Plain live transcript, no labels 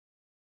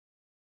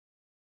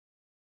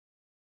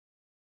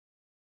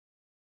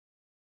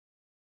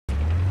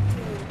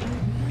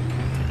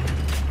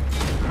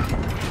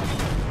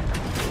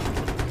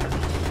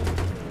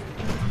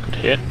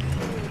Hit.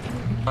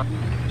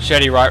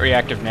 Shetty right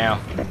reactive now.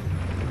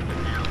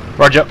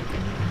 Roger.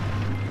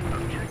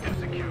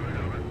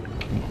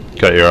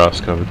 Got your ass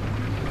covered.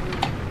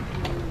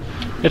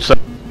 It's a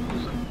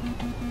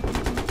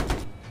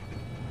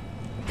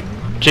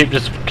Jeep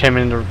just came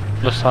in the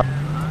left side.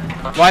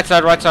 Right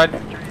side, right side.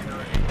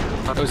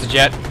 It was a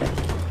jet.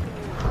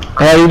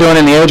 How are you doing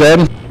in the air,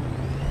 Jaden?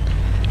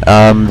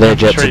 Their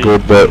jets are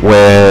good, but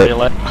we're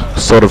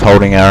sort of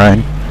holding our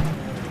own.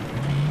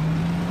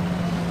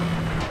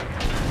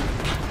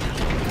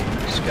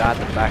 Guard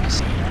the back.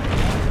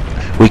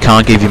 We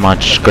can't give you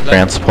much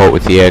ground support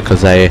with the air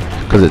because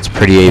it's a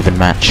pretty even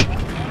match.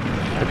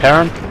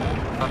 Repair him?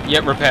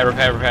 Yep, repair.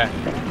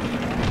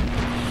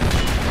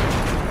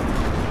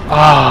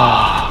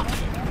 Ah.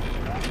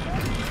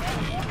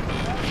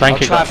 I'll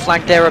try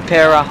flank their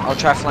repairer.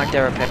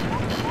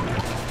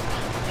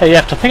 Hey, yeah,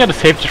 I think I just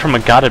saved you from a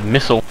guarded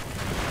missile.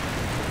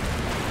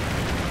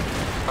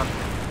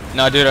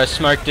 No, dude, I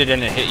smoked it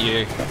and it hit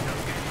you.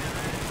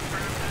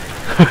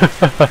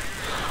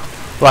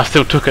 Well, I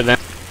still took it then.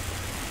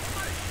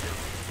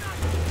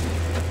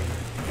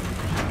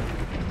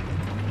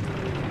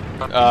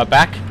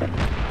 Back.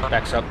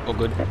 Backs up, all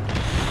good.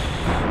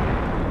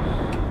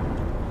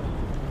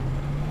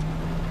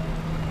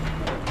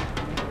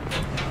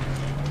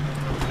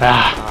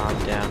 Ah.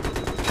 I'm down.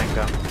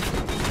 Tanker.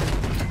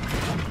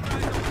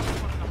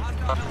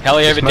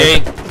 Heli over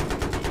D.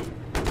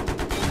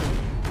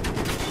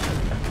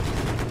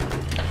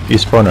 You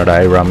spawn at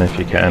A, Rum, if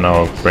you can.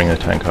 I'll bring the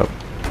tank up.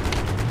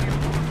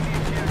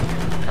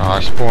 I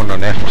spawned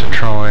on F to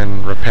try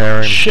and repair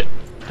him. Shit.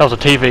 That was a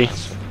TV.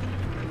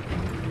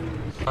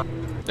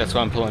 That's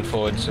why I'm pulling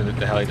forward so that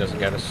the heli doesn't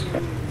get us.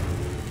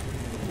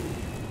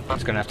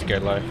 It's gonna have to go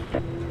low.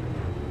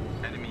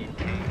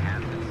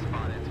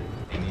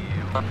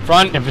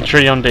 Front!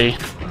 Infantry on D.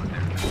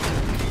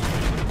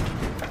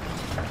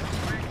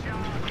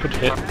 Good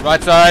hit.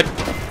 Right side!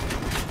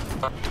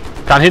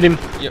 Can't hit him.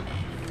 Yep.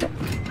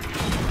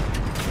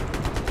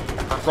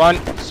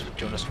 Front! Do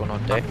you want us one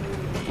on deck?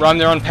 Run,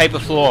 they're on paper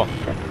floor.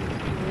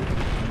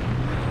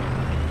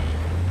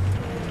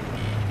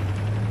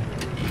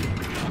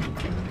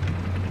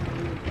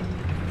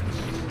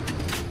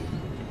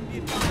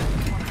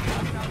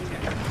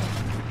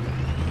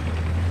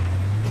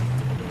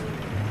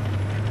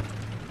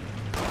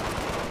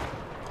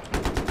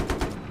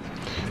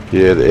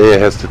 Yeah, the air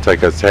has to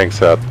take those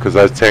tanks out, because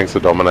those tanks are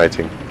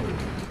dominating.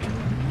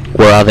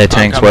 Where are their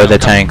tanks? Where are their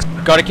tanks?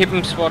 Gotta keep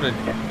them spotted.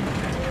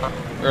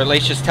 Or at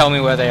least just tell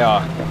me where they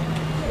are.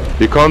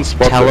 You can't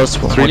spot Tell them. us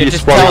what- 3D Yeah,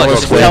 just spotting tell us, is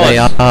just Where tell they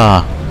us.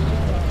 are.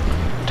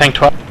 Tank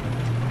 12.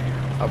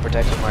 I'll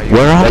protect them where you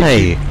Where are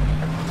They- they?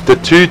 The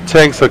two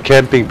tanks are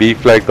camping B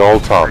flag the whole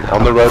time.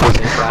 On the road.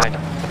 inside.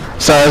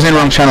 Sorry, I was in the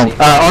wrong channel.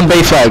 On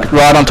B flag,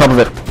 right on top of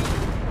it.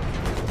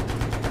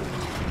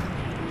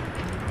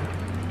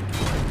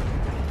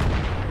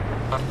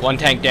 One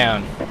tank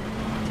down.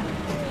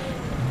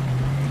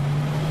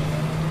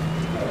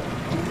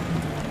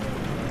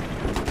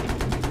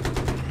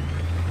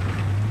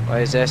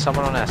 Wait, is there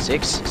someone on our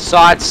 6?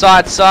 Side!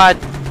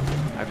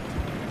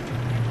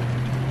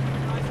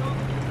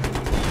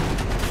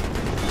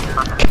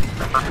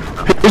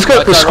 Who's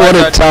got the Right squad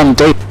side, at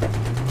D?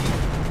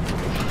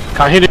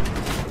 Can't hit him.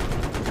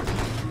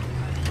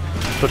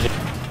 Good hit.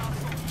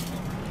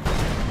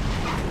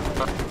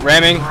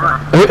 Ramming.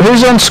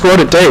 Who's on squad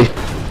at D?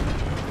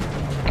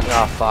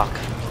 Oh fuck.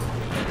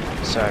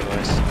 Sorry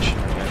boys.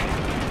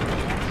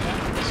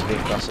 It's a big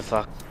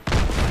clusterfuck.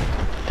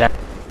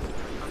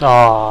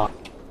 Oh.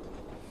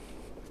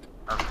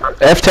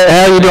 FT,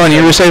 how are you doing?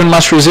 You receiving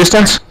much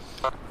resistance?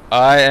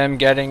 I am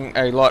getting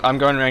a lot. I'm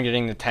going around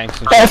getting the tanks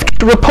and F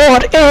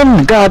report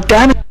in, god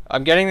damn it.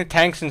 I'm getting the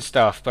tanks and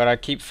stuff, but I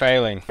keep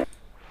failing.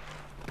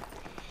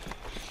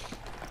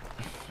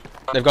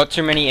 They've got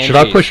too many Should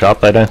NGs. I push up?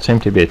 They don't seem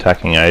to be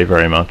attacking A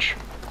very much.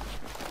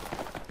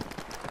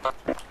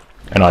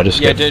 And I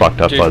just Yeah, get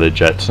fucked up by the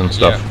jets and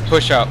stuff. Yeah,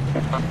 push up.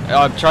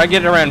 Try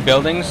get it around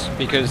buildings,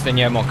 because then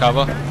you have more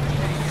cover.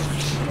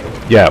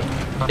 Yeah.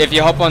 If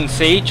you hop on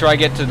C, try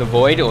get to the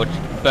void, or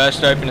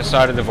burst open the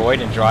side of the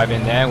void and drive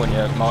in there when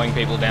you're mowing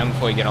people down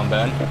before you get on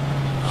burn.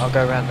 I'll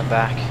go around the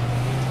back.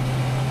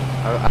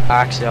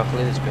 Actually, I'll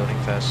clear this building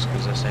first,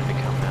 because they seem to be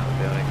coming out of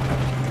the building.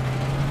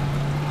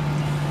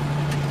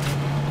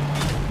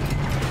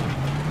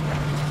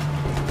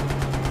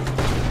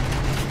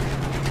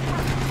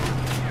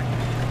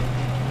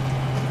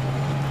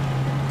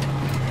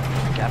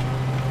 Gap.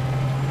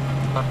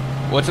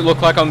 What's it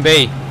look like on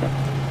B?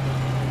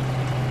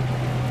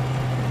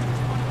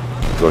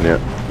 Go on, yeah.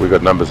 We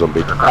got numbers on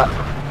B.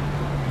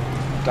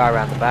 Guy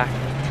around the back.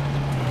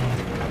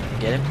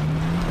 Get him.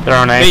 They're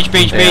on A.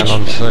 Beach. Down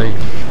on C.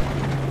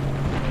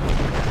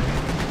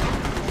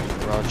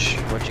 Rog,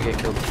 what'd you get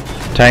killed?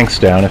 Tanks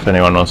down if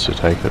anyone wants to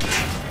take it.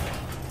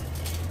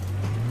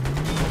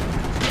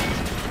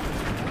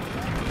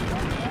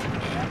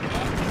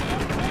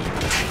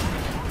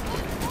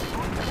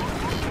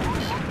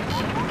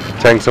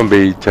 Tanks on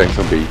B, tanks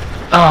on B.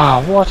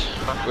 Ah, what?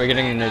 We're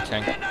getting a new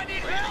tank.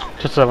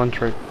 Just that one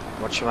troop.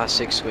 Watch my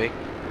 6 week.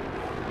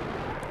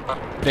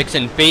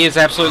 Vixen, B is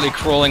absolutely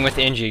crawling with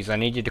NGs. I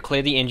need you to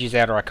clear the NGs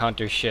out or I can't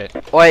do shit.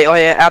 Oh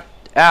yeah,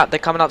 out, they're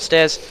coming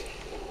upstairs.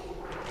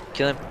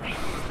 Kill him.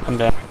 I'm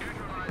down.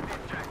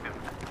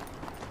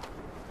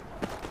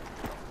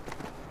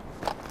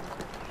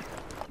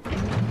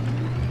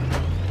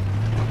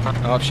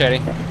 I'm up,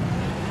 Shady.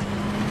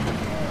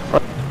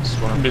 It's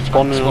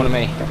one Spawn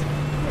me.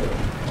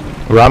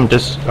 Rum,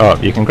 just... Oh,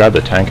 you can grab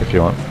the tank if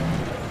you want.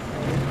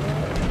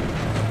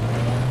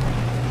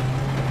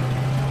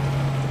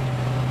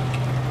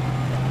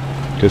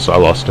 Because I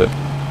lost it.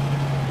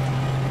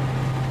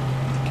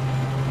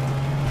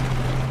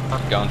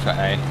 Going for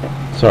A.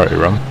 Sorry,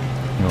 Rum.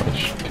 You know,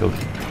 just killed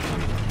you.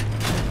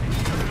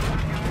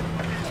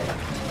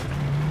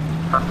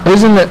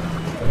 Who's in the...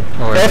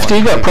 Oh, FD,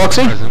 you got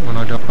proxy? Present when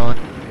I died.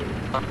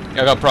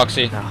 I got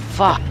proxy. Oh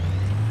fuck.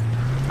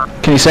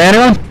 Can you see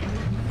anyone?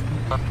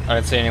 I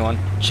don't see anyone.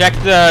 Check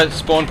the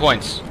spawn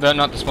points.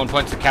 Not the spawn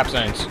points, the cap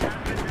zones.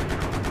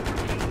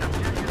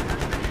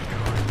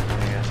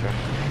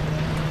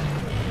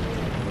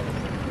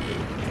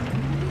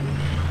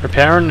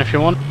 Repairing if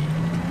you want.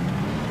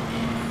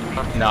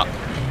 No,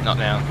 not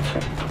now.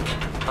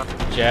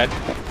 Jet.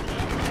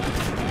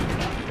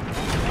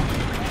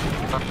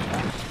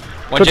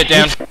 One Good jet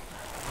down. hit.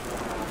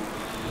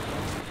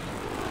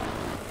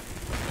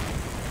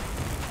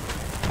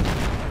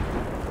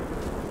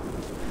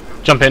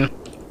 Jump in.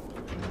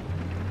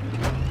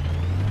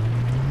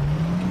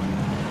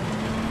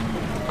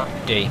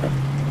 D.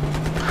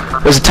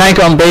 There's a tank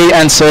on B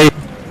and C.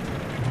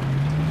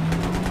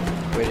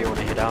 Where do you want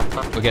to hit up?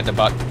 We'll get the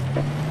butt.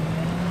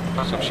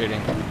 Stop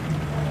shooting.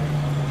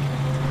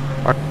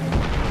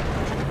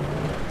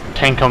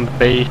 Tank on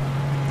B.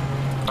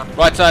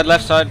 Right side,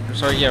 left side.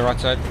 Sorry, yeah, right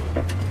side.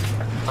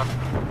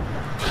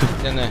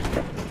 Down there.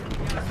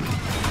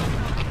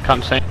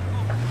 Can't see.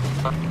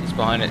 He's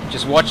behind it.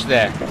 Just watch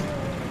there.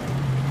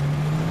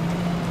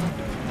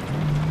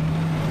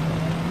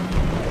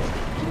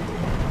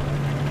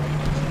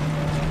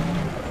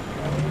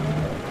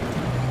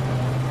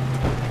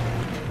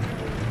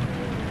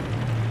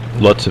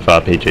 Lots of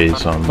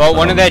RPGs on... Well,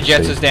 one of their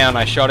jets C. is down.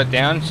 I shot it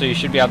down, so you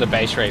should be able to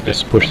base rape it.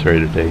 Just push through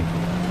to D.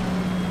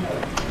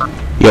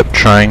 Yep,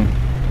 trying.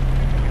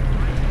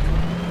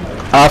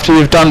 After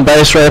you've done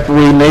base rep,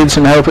 we need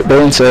some help at B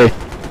and C.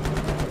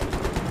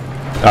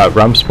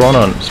 Rum, spawn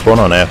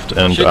on F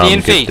and Shoot the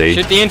get infi. D.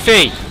 Shoot the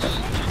infi.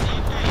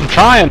 I'm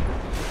trying.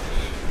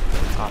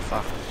 Oh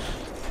fuck.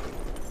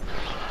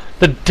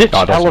 The ditch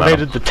Oh, it doesn't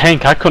elevated matter. the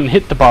tank. I couldn't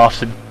hit the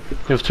bastard.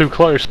 It was too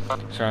close.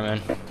 Sorry,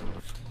 man.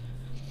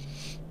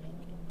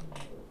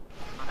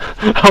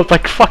 I was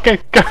like, fucking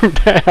go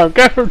down,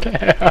 go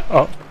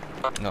down.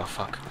 Oh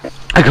fuck.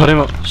 I got him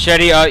up.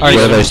 Shetty, where you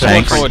are those spawn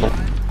tanks? forward.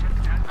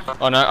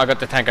 Oh no, I got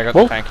the tank. Whoa.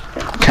 the tank.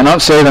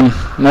 Cannot see them.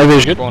 No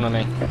vision. Spawn on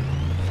me.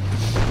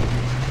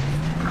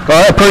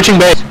 Alright, approaching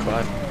B.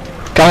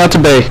 Coming out to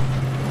B.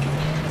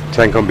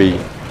 Tank on B.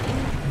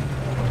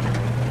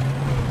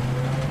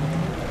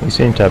 We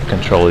seem to have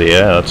control of the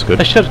air, that's good.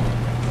 They should.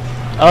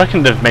 I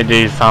reckon they've made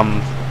these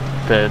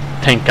the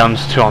tank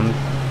guns too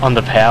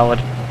underpowered.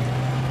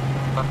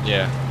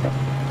 Yeah.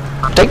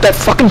 Take that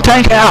fucking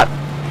tank out!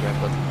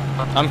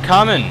 I'm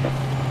coming.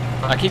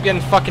 I keep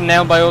getting fucking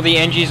nailed by all the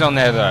NGs on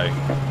there though.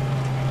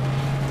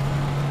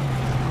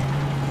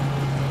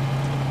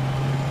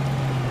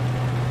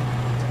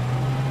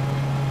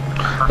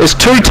 There's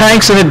 2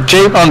 tanks and a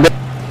jeep on B.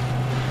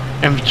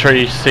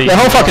 Infantry C. The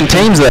whole fucking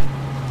team's there.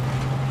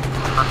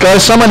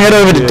 Guys, someone head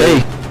over to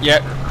D.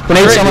 Yep. We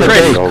need someone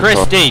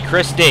at D.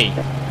 Chris D.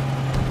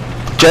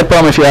 Jet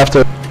bomb if you have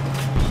to.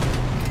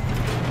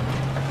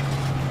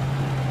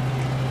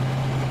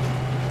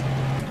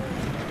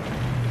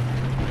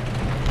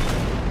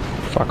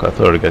 Fuck, I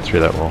thought I'd go through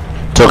that wall.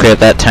 Took out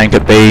that tank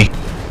at B.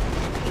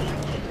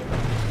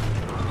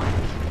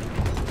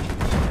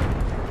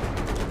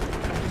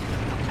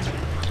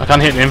 I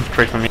can't hit the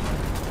infantry from here.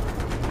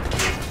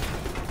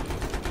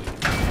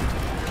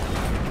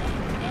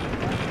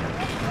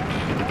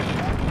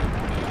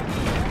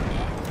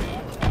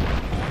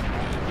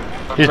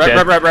 He's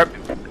dead. Rep.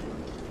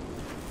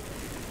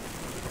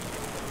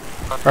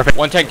 Rep.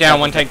 One tank down,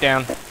 one tank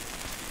down.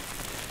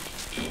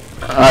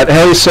 Alright,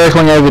 heli's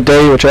circling over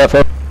D, watch out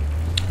for.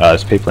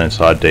 There's people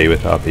inside D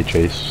with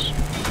RPGs.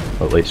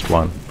 At least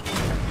one.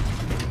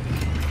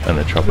 And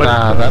the trouble.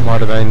 Nah, that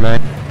might have been me.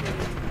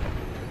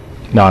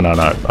 No.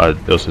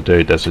 There's a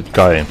dude, there's a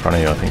guy in front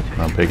of you, I think.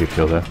 I'm big if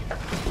you're there.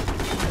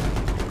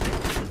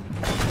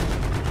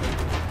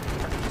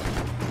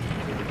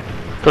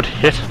 Good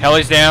hit.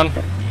 Heli's down.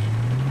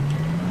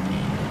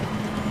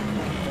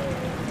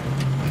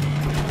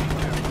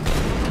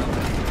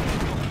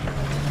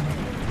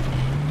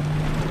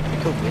 We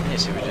could win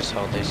this if we just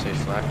hold these 2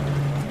 flag.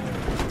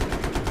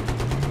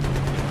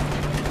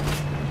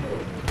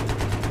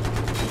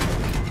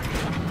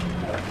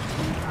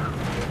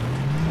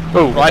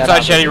 Oh, Right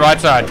side, Shetty,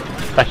 right side.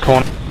 that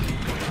corner.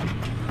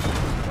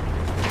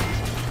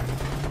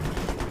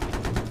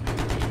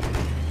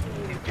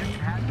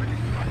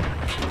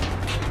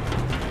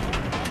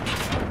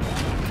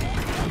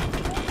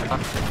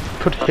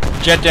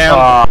 Jet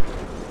down.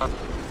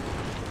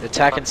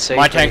 Attacking C.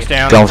 My tank's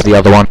down. Going for the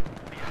other one.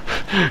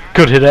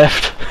 Good hit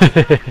F.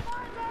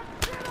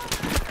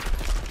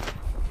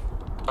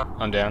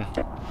 I'm down.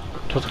 Do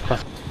you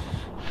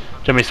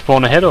want me to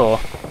spawn ahead or?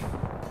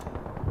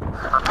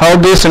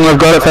 Hold this and we've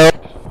got it, fella.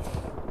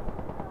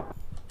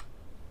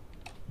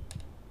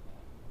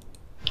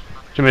 Do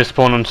you want me to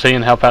spawn on C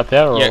and help out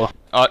there or? Yeah.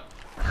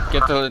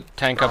 Get the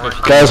tank up if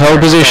you Guys, can.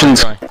 hold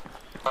positions.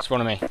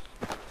 Spawn on me.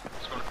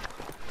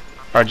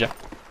 Roger.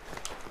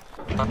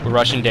 We're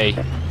rushing D.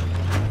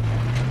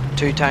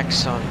 2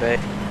 tanks on B.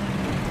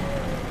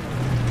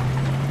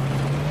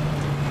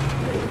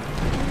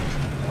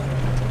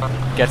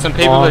 Get some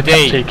people Oh,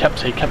 to D. Cap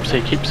C,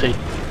 keep C.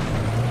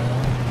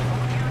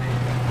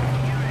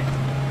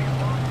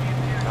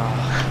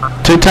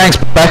 Two tanks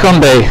back on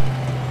B.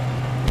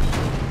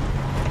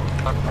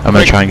 I'm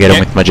gonna try and get him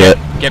with my jet.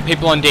 Get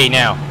people on D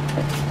now.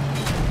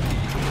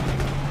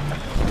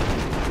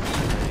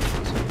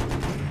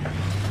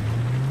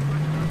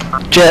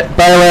 Jet,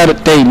 bail out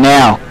at D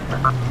now.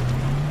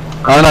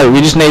 I don't know, we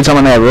just need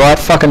someone there right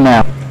fucking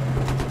now.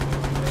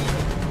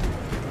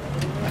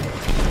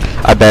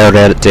 I bailed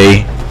out at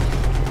D.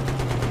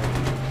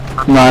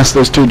 Nice,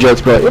 there's 2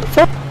 jets, bro. What the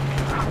fuck?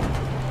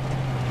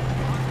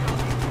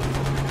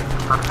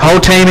 Whole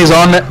team is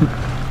on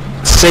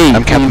C.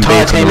 I'm Captain The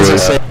entire B team from is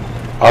the at C.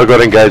 I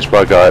got engaged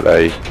by a guy at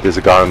A. There's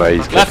a guy on A.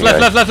 He's Left.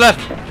 left.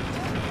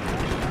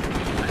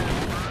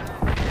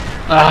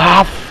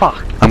 Ah,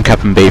 fuck. I'm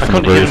Captain B I from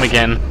the couldn't hit him roof.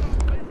 again.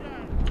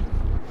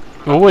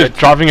 We're always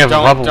driving over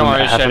rubble Don't when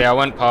worry, that Shady. happens. I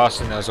went past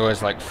and there was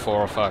always like 4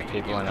 or 5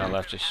 people on our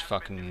left just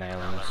fucking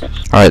nailing us.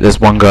 Alright, there's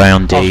one guy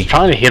on I was D.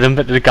 trying to hit him,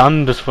 but the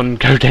gun just wouldn't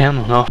go down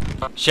enough.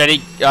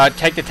 Shady,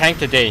 take the tank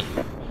to D.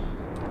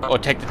 Or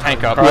take the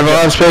tank up.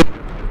 Revive speed.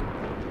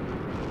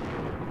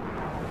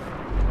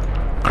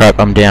 Crap,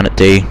 I'm down at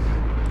D.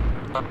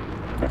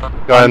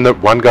 One guy in the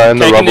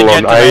Taking rubble jet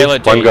on to nail A.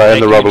 at D. One guy in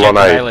the Taking rubble jet on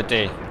to A. nail at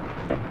D.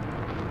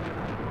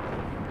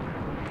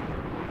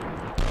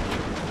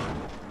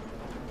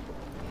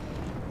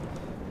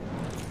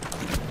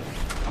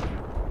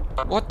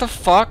 What the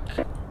fuck?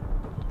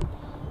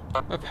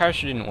 My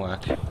parachute didn't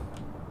work.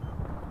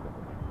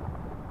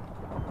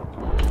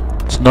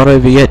 It's not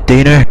over yet,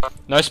 Dino.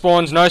 No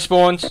spawns, no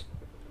spawns.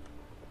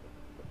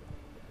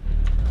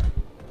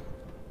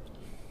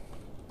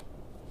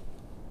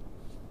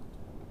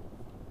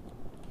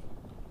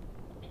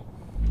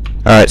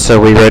 Alright, so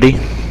we ready?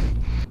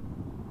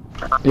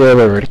 Yeah,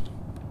 we're ready.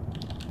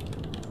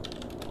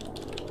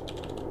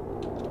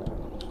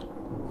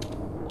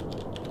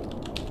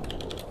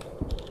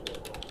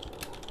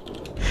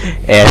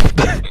 F.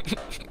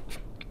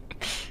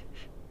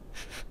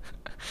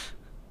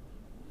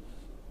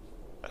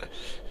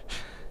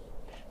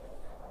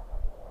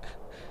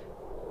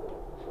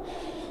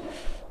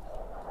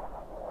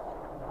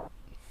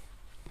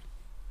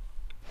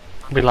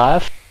 We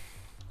live?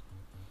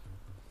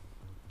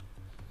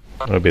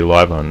 It'll be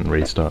live on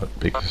restart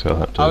because I'll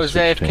have to. I was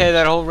switch AFK teams.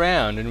 that whole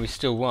round and we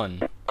still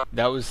won.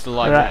 That was the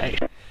live. Right.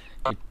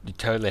 You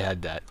totally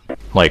had that.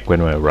 Like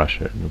when we're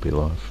rushing, it'll be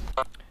live.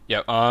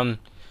 Yeah,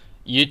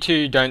 you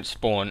two don't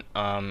spawn.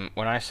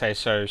 When I say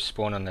so,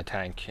 spawn on the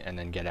tank and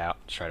then get out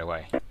straight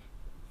away.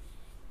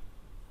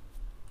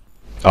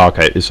 Oh,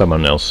 okay, is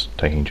someone else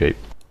taking Jeep?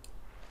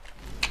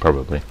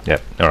 Probably.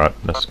 Yep. Alright,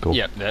 that's cool.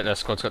 Yep, that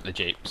squad's got the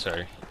Jeep,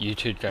 so you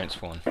two don't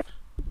spawn.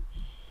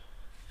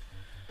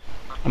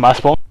 Am I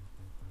spawn?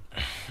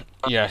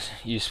 Yes,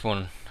 you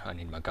spawn. I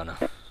need my gunner.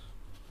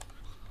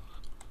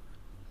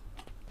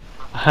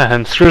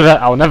 And screw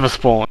that, I'll never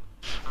spawn.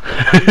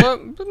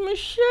 but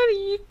Machete,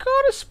 you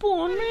gotta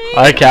spawn,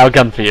 man! Okay, I'll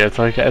gun for you, it's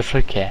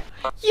okay.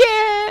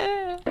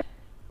 Yeah!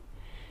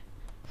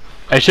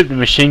 It should be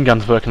machine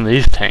guns working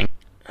these tanks.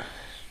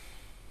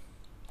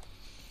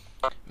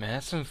 Man,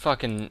 that's some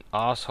fucking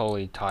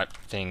arsehole-y type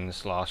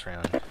things last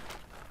round.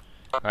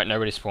 Alright,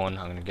 nobody spawn.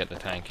 I'm gonna get the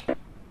tank.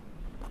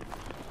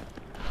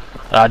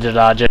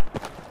 Roger.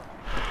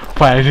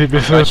 Wait, I did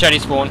this Right, one. Shady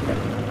spawn.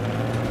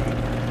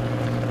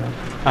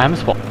 I am a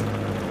spawn.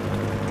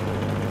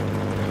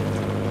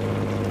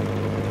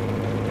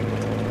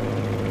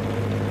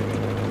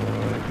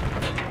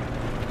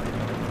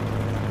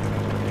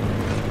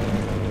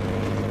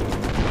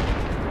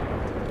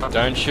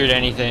 Don't shoot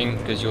anything,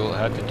 because you'll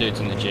hurt the dudes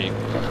in the Jeep.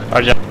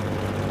 Roger.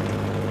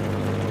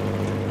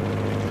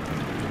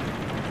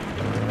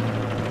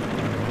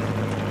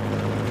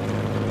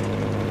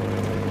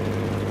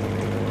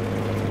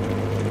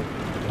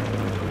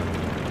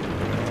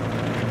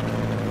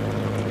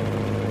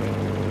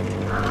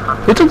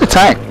 Who took the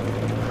tank?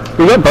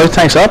 We got both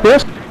tanks up,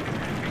 yes?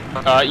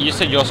 You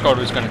said your squad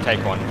was gonna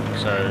take one,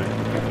 so...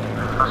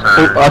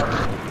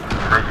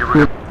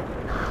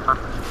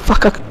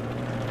 Fuck,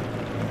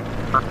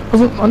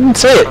 I didn't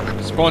see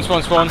it. Spawn.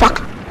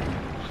 Fuck.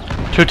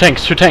 Two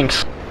tanks.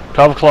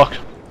 12 o'clock.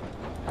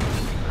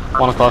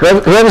 1 o'clock.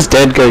 Whoever's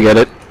dead, go get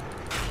it.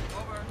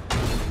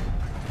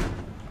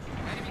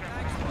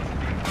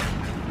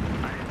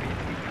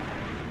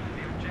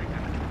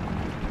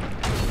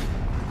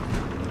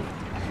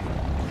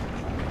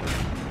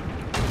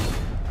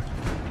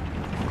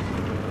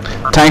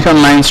 Tank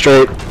on Main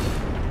Street.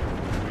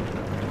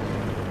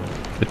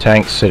 The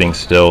tank's sitting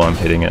still, I'm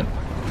hitting it.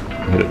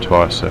 I hit it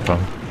twice so far.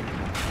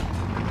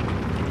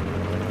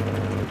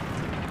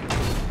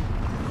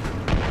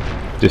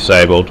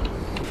 Disabled.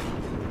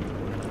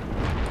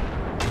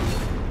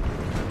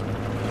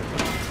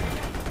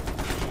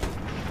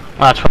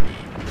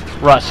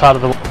 Right side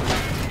of the wall.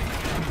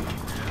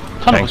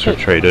 Tank's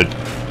retreated.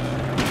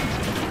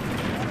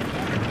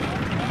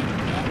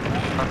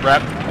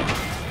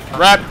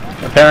 Wrap.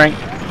 Repairing.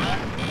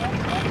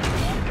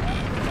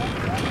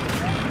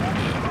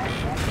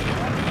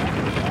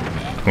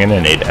 I'm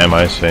gonna need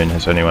ammo soon.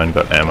 Has anyone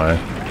got ammo?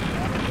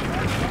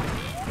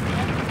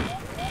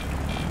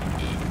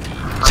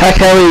 Attack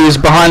heli is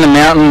behind the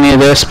mountain near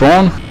their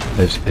spawn.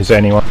 Has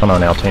anyone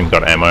on our team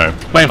got ammo?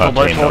 Waiting for Our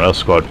blue team, fort. not our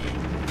squad.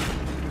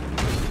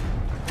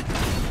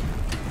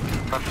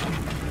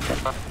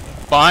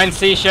 Behind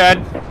C shed.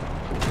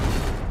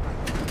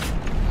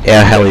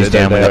 Our heli's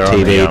They're- down, we they're got on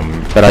the,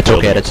 TV, but I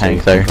took out a building tank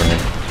C. though.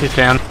 He's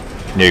down.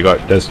 You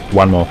got, there's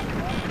one more.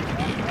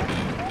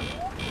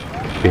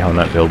 Behind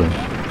that building.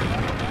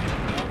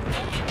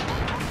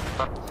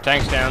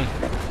 Tank's down.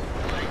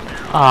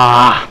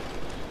 Ah.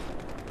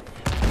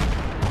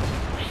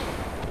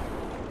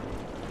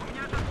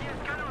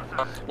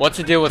 What's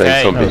the deal with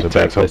Tanks on A? B, was a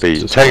tanks bad on place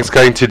B. to Tanks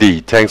spawn. going to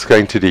D, tanks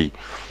going to D.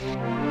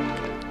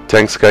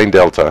 Tanks going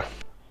Delta.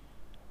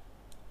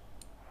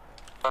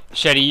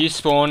 Shetty, you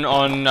spawn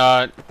on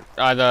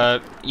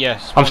either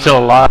yes. I'm still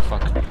alive.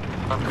 Fuck.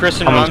 Chris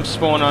and I'm on- Rum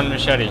spawn on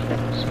Machete.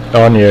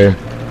 On you.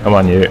 I'm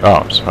on you.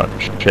 Oh,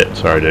 shit.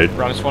 Sorry, dude.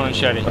 Rum spawn on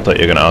Shetty. I thought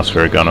you were gonna ask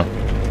for a gunner.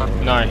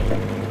 No.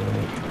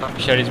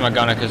 Shetty's my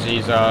gunner because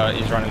he's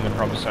running the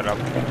proper setup.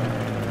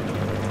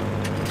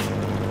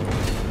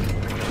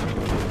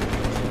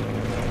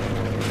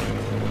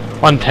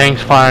 One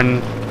tank's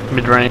firing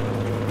mid-range.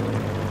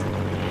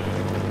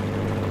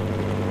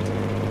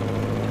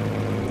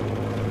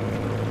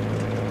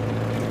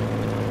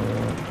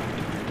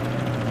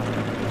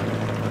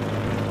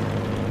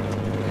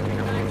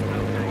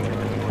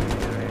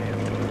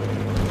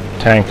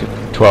 Tank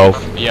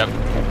 12. Yep.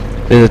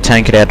 There's a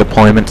tank at our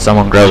deployment,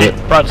 someone grab it.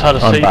 Right side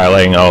of I'm C.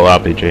 bailing. I'll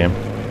RPG him.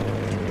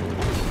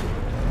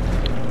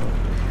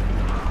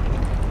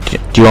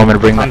 Do you want me to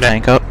bring I'm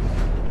that down. tank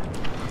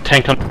up?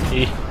 Tank on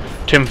C.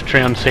 2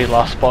 infantry on C,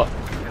 last spot.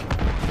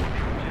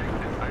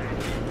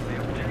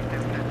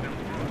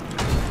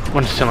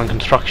 One's still in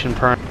construction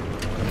prone.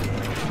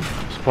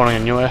 Spawning a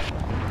new F.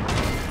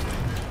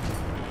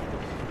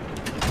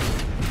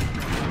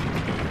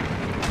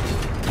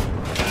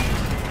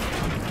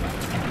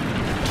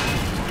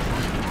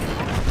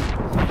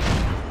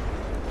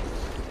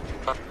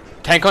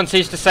 Tank on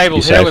C's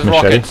disabled. You Hit it safe, with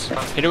Machete?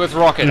 rockets. Hit it with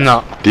rockets.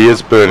 No. D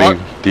is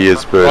burning, D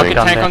is Rocket burning.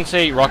 Down tank there. on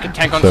C. Rocket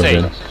tank on So C.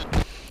 good.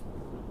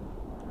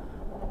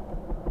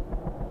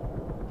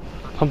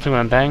 Something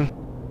went bang.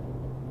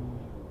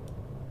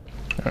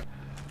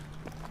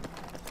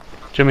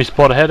 Jimmy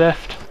spot ahead,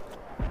 Eft.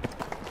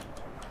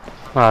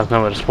 Oh, there's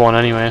nowhere to spawn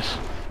anyways.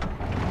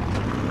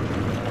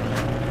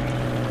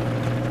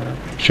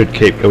 Should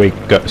keep. Are we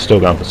still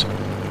going for?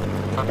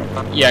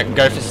 Yeah,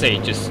 go for C.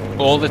 Just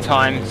all the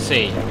time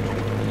C.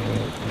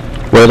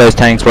 Where are those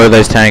tanks? Where are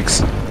those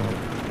tanks?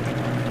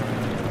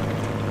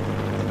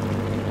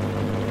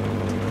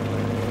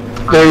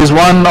 There is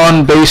one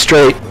on B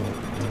Street.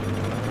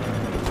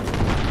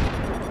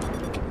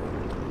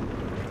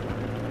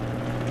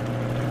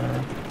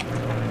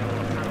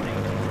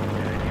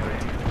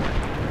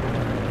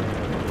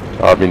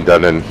 I've been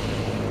done in.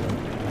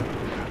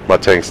 My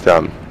tank's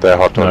down. They're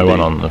hot on No D. one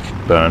on the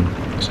burn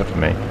except for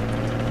me.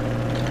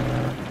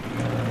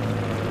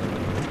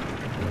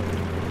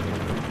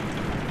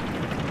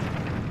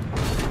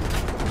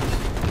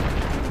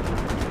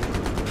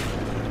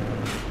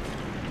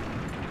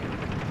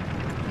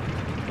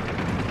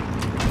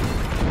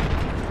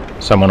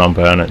 Someone on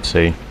burn at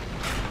C.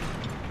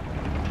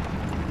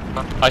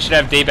 I should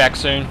have D back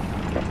soon.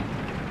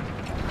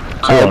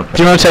 Do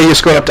you want to take your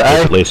squad up to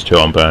There's A? at least 2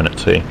 on burn at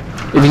C.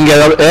 If you can get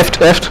up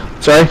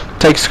F, sorry.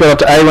 Take your squad up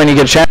to A when you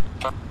get a chance.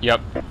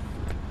 Yep.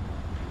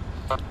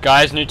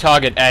 Guys, new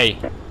target A.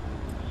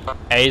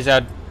 A is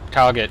our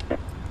target.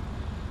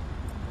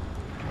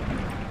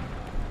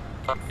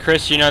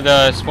 Chris, you know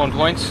the spawn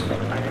points?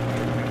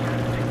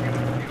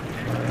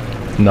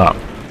 No.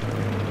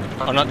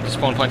 Oh, not the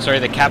spawn points. Sorry,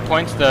 the cap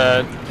points.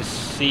 The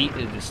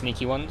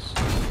sneaky ones.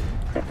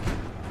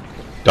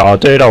 Oh,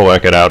 dude, I'll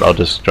work it out. I'll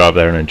just drive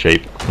there in a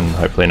jeep, and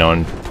hopefully no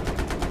one.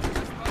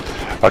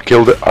 I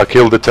killed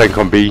the tank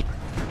on B.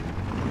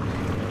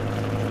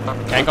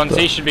 Tank on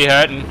C should be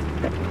hurting.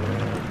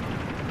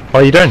 Oh,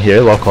 you don't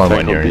hear lock on Tank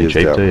when you're on in B a is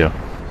jeep, down. do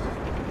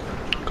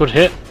you? Good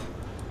hit.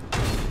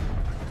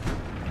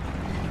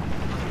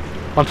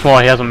 Once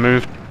more, he hasn't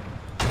moved.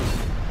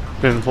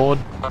 Moving forward.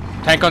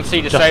 Tank on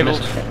C Just disabled.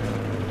 missed.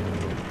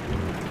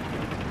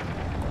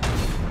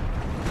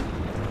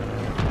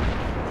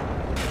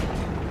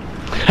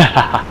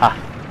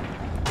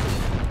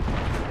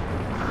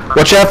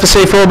 Watch out for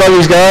C4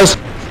 buggies, guys.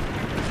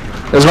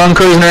 There's one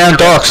cruising around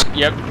docks.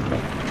 Yep.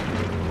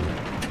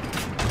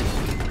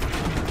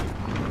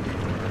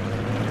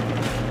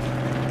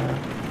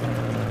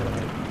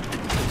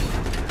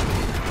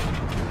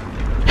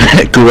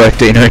 Good work,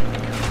 Dino.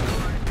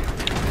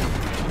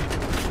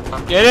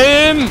 Get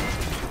him!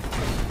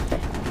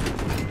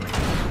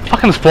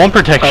 Fucking spawn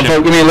protection.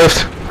 Give me a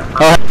lift.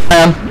 Oh,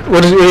 hang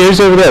on. Who's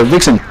over there?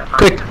 Vixen.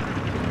 Quick.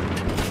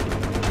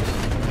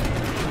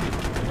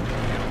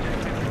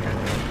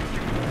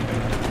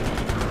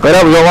 Wait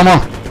up, we got one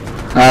more.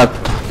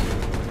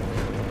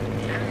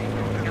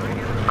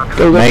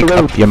 Go, Make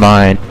up your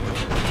mind.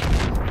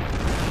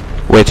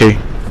 Where to?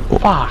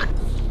 Fuck.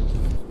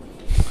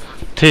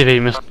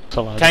 TV missile.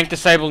 Tank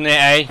disabled near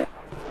A.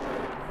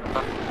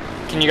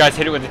 Can you guys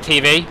hit it with the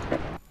TV?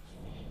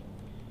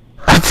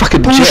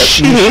 Fucking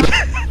bullshit.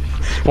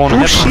 Spawn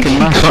ahead.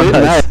 Fucking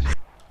massive.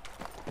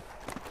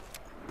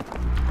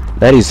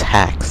 That is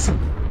hacks.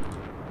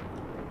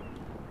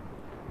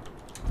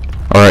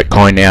 Alright,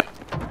 coin now.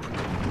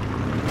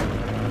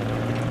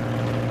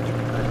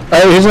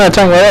 Hey, here's another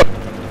tank right up.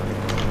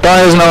 Don't,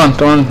 there's no one.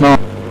 Don't, no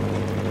one.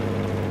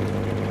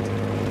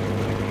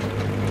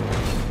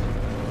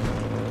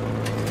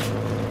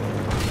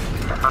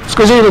 Let's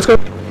go, Z, let's go.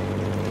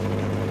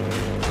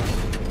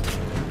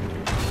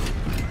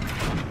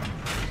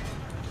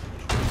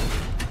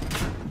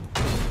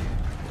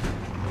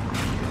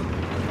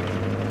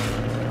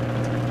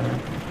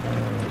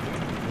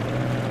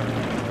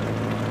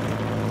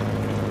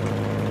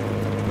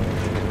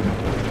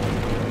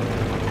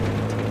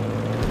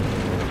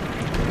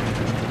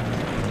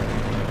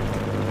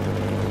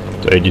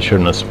 Dude, you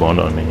shouldn't have spawned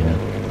on me here,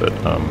 but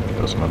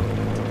doesn't matter.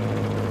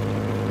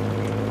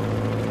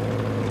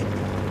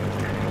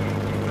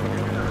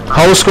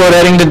 Whole squad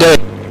heading to day.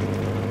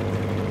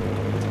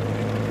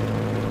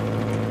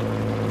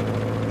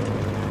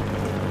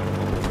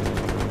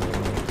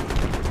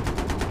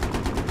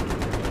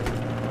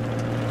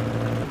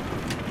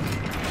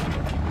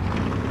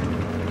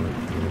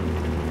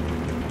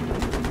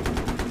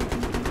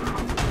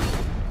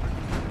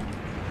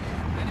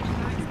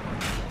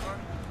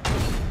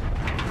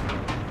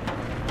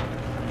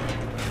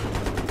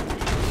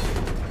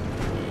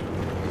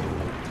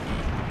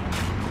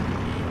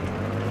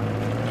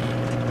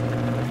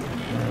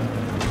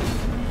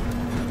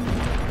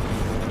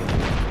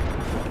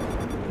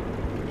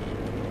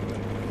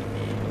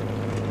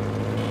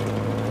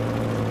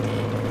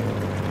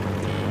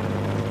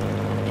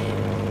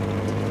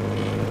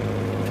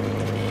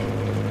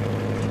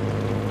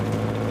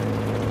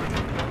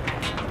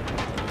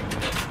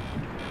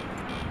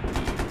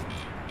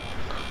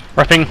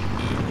 Repping.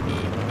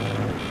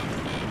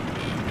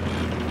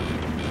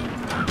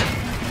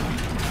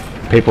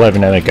 People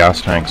having their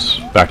gas tanks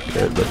back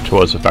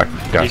towards the back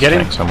gas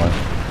tank somewhere.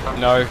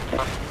 No.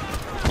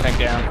 Tank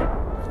down.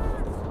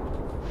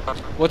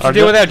 What's the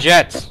deal with our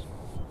jets?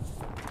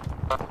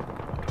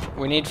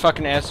 We need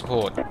fucking air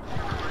support.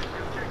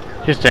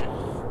 He's dead.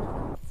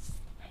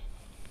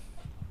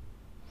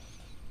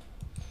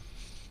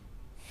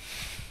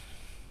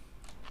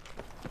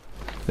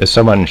 There's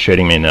someone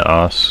shooting me in the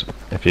ass.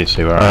 If you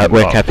see where I am.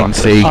 We're capping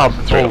C. Oh,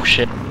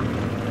 bullshit.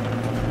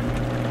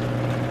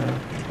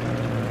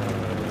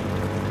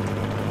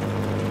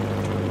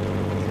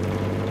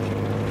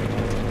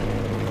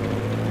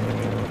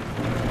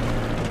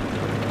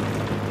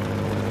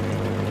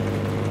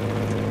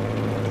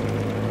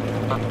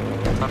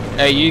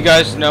 Hey, you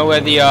guys know where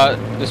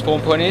the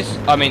spawn point is?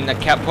 I mean, the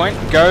cap point.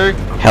 Go.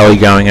 Heli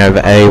going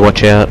over A,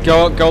 watch out.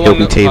 Go He'll along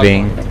be the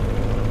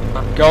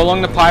TVing. Go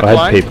along the I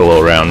pipeline. had people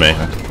all around me.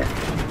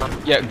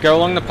 Yeah, go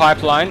along the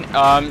pipeline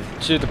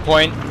to the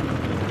point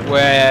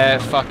where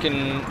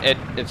fucking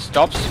it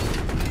stops,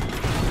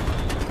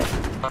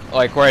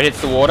 like where it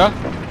hits the water,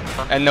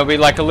 and there'll be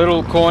like a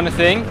little corner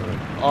thing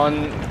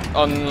on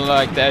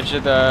like the edge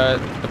of the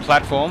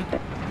platform,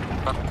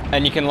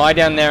 and you can lie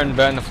down there and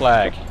burn the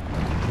flag.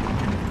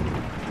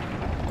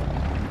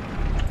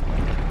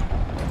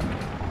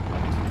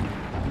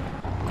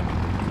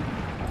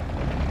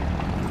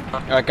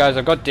 Alright guys,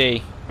 I've got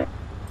D.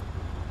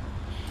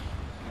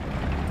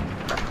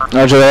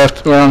 Roger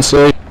left, we're on C.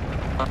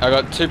 I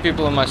got 2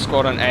 people in my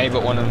squad on A,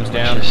 but one of them's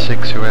down. Just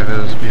 6,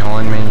 whoever's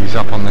behind me, he's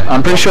up on the...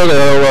 I'm pretty sure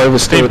they're all over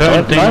still.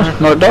 burn, No,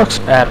 not docks.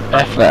 At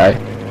F.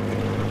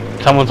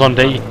 No. Someone's on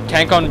D.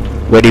 Tank on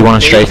Where do you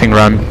want a B. strafing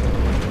run?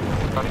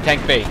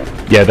 Tank B.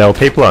 Yeah, there were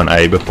people on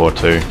A before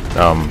too.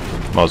 I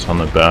was on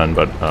the burn,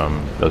 but I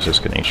was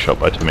just getting shot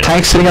by too many.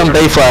 Tank sitting on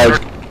B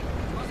flag.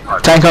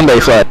 Tank on B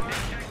flag.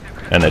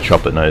 And the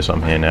chopper knows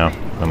I'm here now.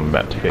 I'm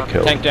about to get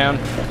killed. Tank down.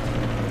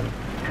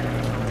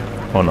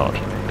 Or not.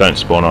 Don't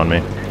spawn on me.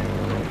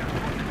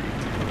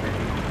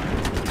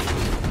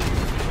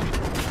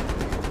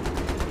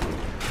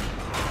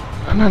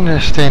 I don't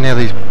understand how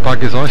these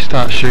buggers, I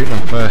start shooting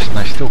them first and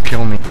they still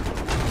kill me.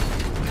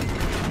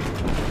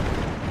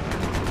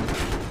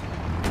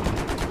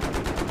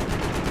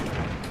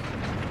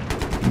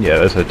 Yeah,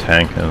 there's a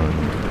tank and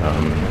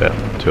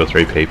about 2 or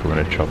 3 people in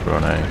a chopper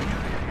on A.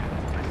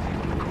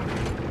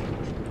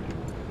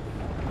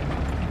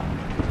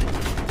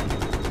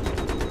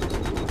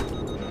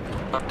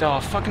 Oh,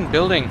 fucking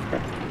building.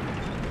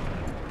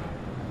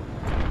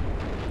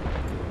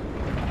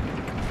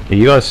 Are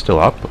you guys still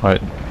up?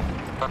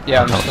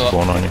 Yeah, I'm Can't still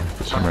spawn up. on you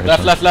for some reason.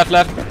 Left.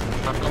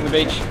 On the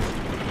beach.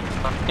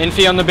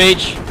 Infi on the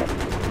beach.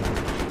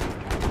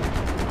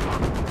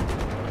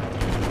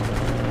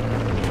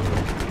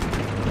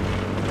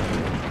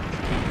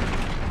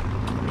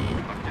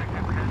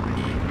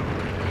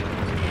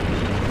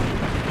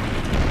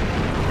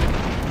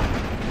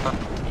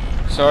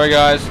 Sorry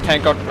guys,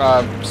 tank got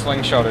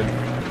slingshotted.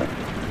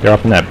 You're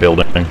up in that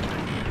building.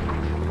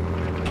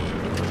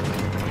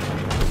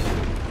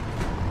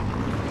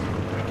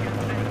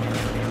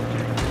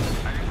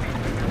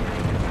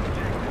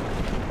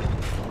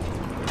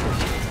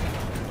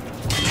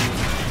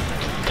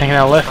 Taking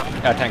our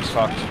left. Our tank's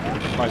fucked.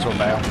 Might as well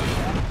bail.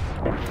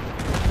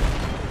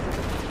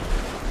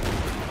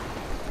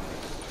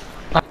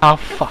 Oh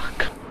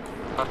fuck.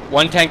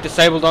 One tank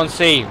disabled on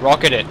C.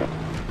 Rocket it.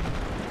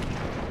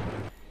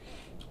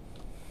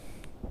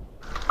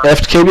 You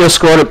have to keep your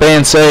squad at B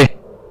and C.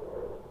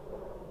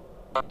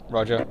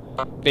 Roger.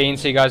 B and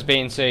C guys, B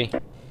and C.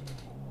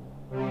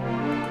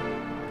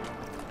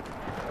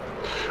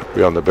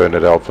 We're on the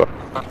Bernard Alpha.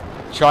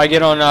 Try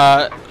get on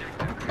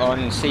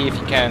C if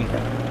you can.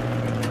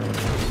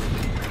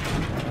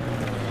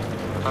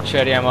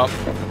 Shetty, I'm up.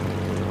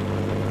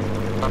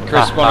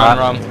 Chris, spawn on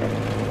rum.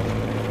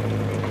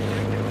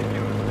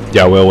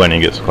 Yeah, I will when he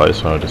gets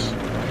close. I'll just.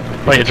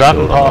 Wait, you're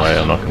driving past.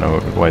 I'm not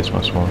going to waste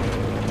my spawn.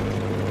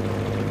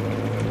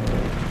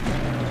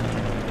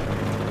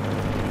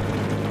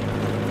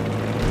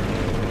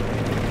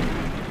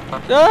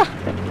 Ah!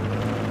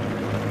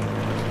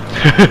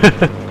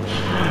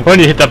 When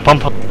you hit that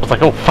bump, I was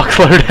like, oh fuck,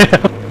 slow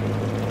down.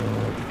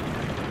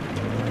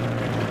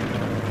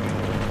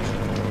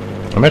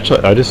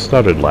 I just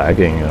started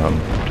lagging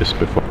just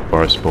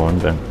before I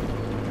spawned then.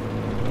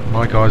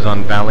 My guy's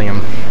on Valium.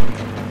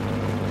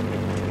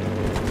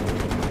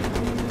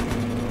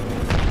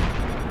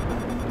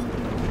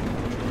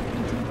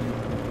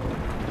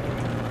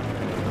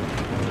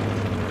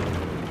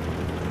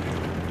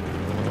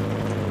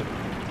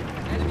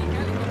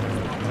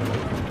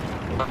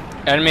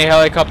 Enemy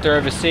helicopter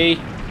over C,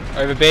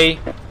 over B.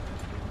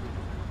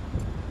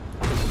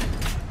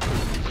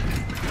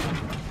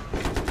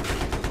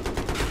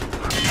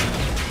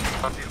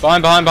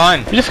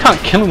 Behind. You just can't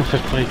kill him with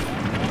this, please.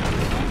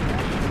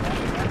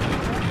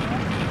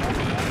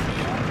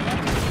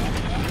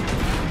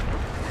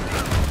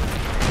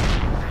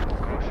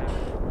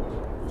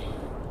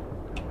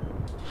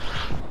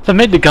 They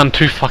made the gun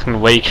too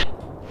fucking weak.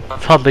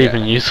 It's hardly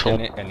even useful.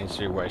 It needs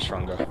to be way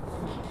stronger.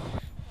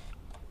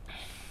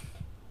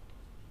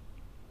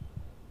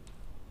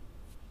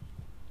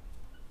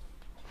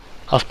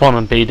 I'll spawn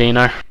on B,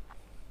 Dino.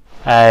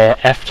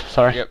 F,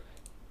 sorry. Yep.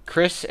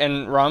 Chris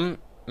and Rum,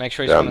 make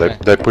sure he's Yeah, on there.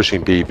 they're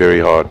pushing B very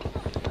hard.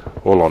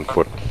 All on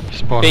foot.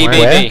 Spawn B,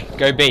 where? B.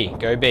 Go B,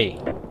 go B.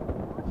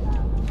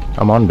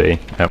 I'm on B.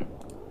 Yep.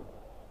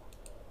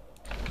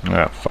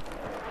 Ah,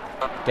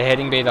 fuck. They're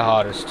heading B the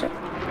hardest.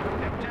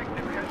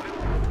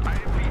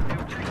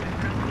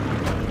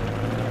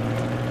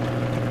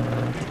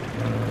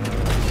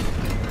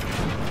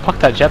 Fuck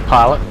that jet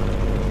pilot.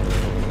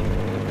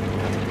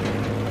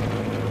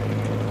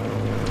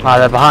 Ah,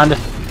 they're behind us.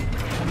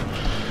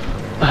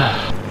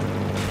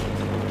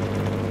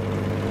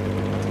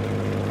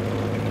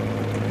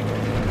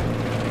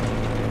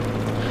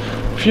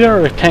 If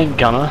you're a tank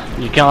gunner,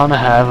 you're gonna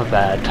have a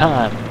bad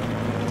time.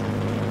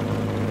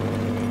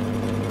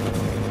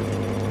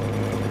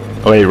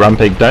 Wait,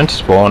 Rumpig, don't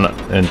spawn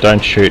and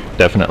don't shoot.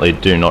 Definitely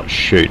do not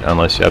shoot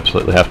unless you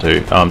absolutely have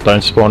to.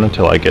 Don't spawn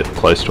until I get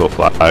close to a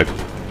flag,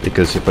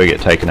 because if we get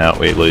taken out,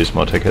 we lose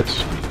more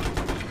tickets.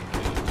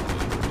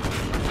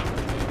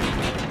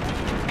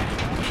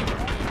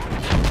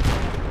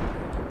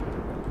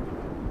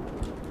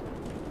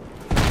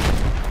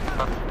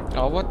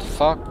 Oh, what the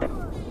fuck?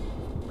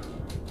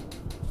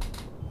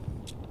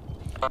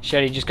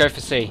 Shetty, just go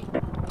for C.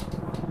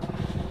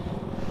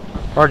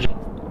 Roger.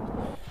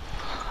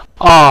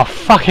 Oh,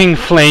 fucking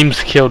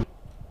flames killed.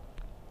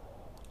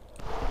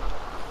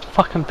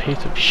 Fucking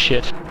piece of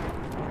shit.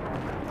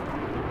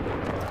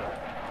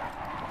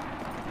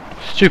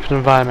 Stupid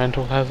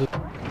environmental hazard.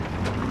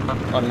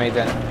 On me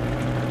then.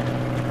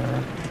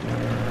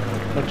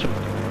 Roger.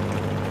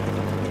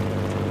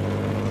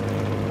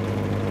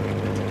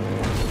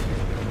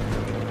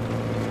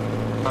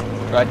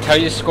 Right, tell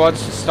your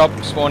squads to stop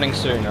spawning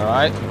soon,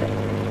 alright?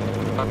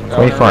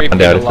 Can we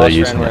find out if they're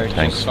using that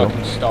tank still?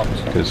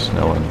 Because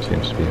no one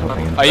seems to be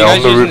helping them. Are you They're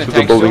guys on the using roof the of the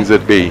tank buildings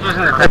still? at B.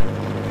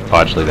 Oh,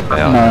 actually, they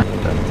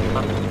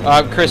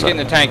are. Chris, get in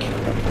the tank.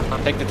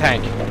 Take the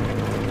tank.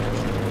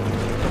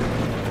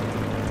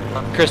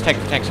 Chris, take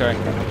the tank, sorry.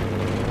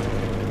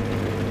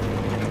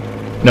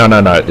 No,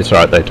 it's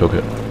alright, they took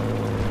it.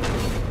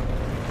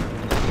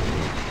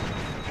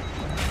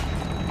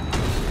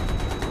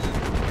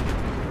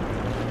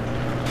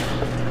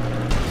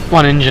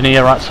 One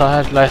engineer right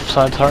side, left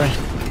side, sorry.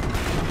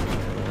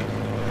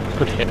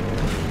 Good hit.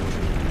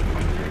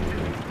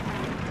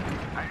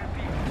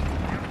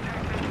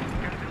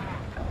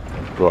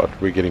 Right,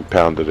 we're getting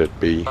pounded at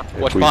B.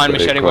 Watch If we behind, got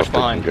Machete, aircraft watch that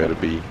behind. can go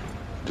to B.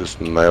 Just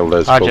nail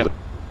those Roger. buildings.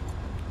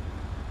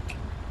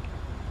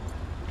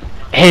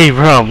 Hey,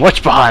 Rum,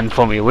 watch behind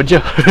for me, would you?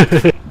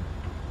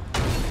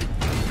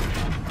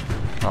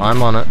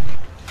 I'm on it.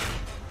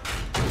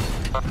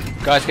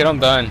 Guys, get on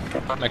burn.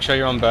 Make sure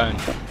you're on burn.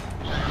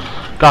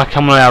 Guy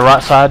coming on our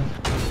right side.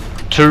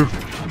 2.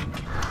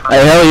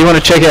 Hey, hell, you want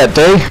to check out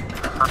D?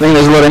 I think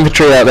there's a lot of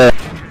infantry out there.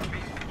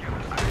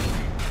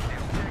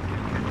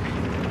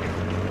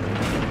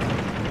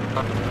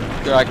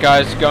 Alright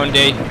guys, go on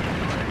D.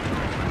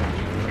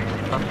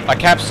 I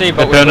cap C,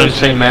 but They're we're burning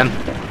C, man.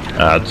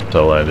 It's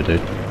all over, dude.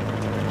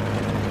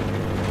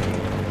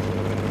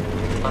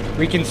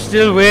 We can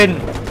still win.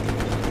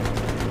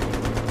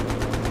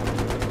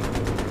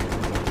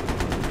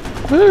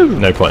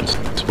 No point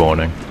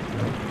spawning.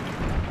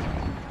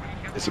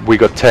 We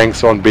got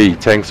tanks on B.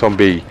 Tanks on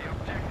B.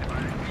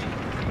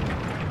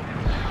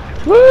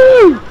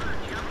 Woo!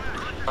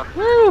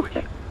 Woo!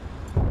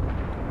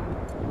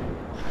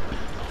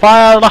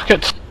 Fire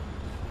rockets!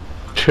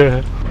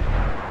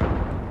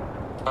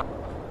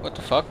 What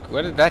the fuck?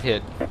 Where did that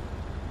hit?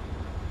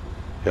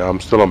 Yeah, I'm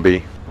still on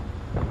B.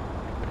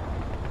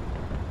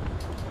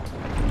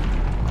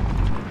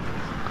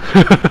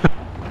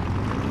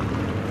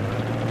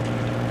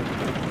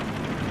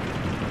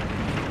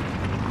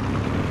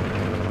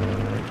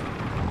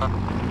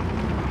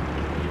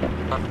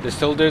 There's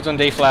still dudes on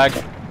D flag.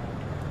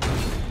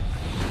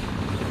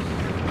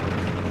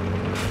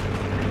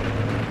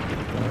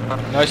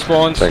 No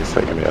spawns. Tanks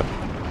taking me out.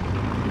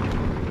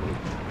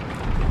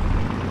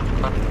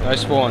 No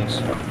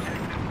spawns.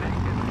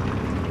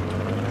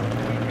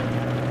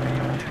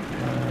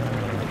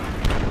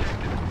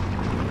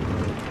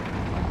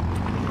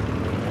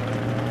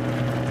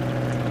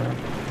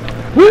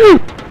 Woo!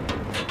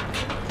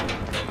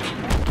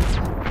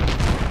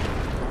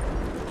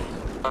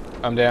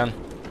 I'm down.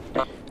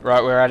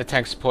 Right, we're out of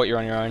tank support, you're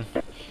on your own.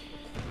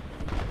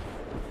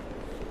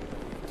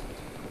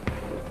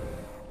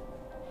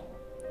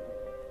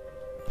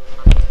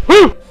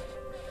 Woo!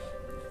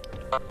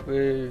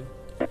 Woo.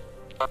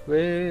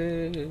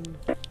 Woo.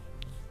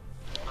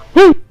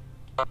 Woo!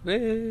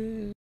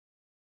 Woo.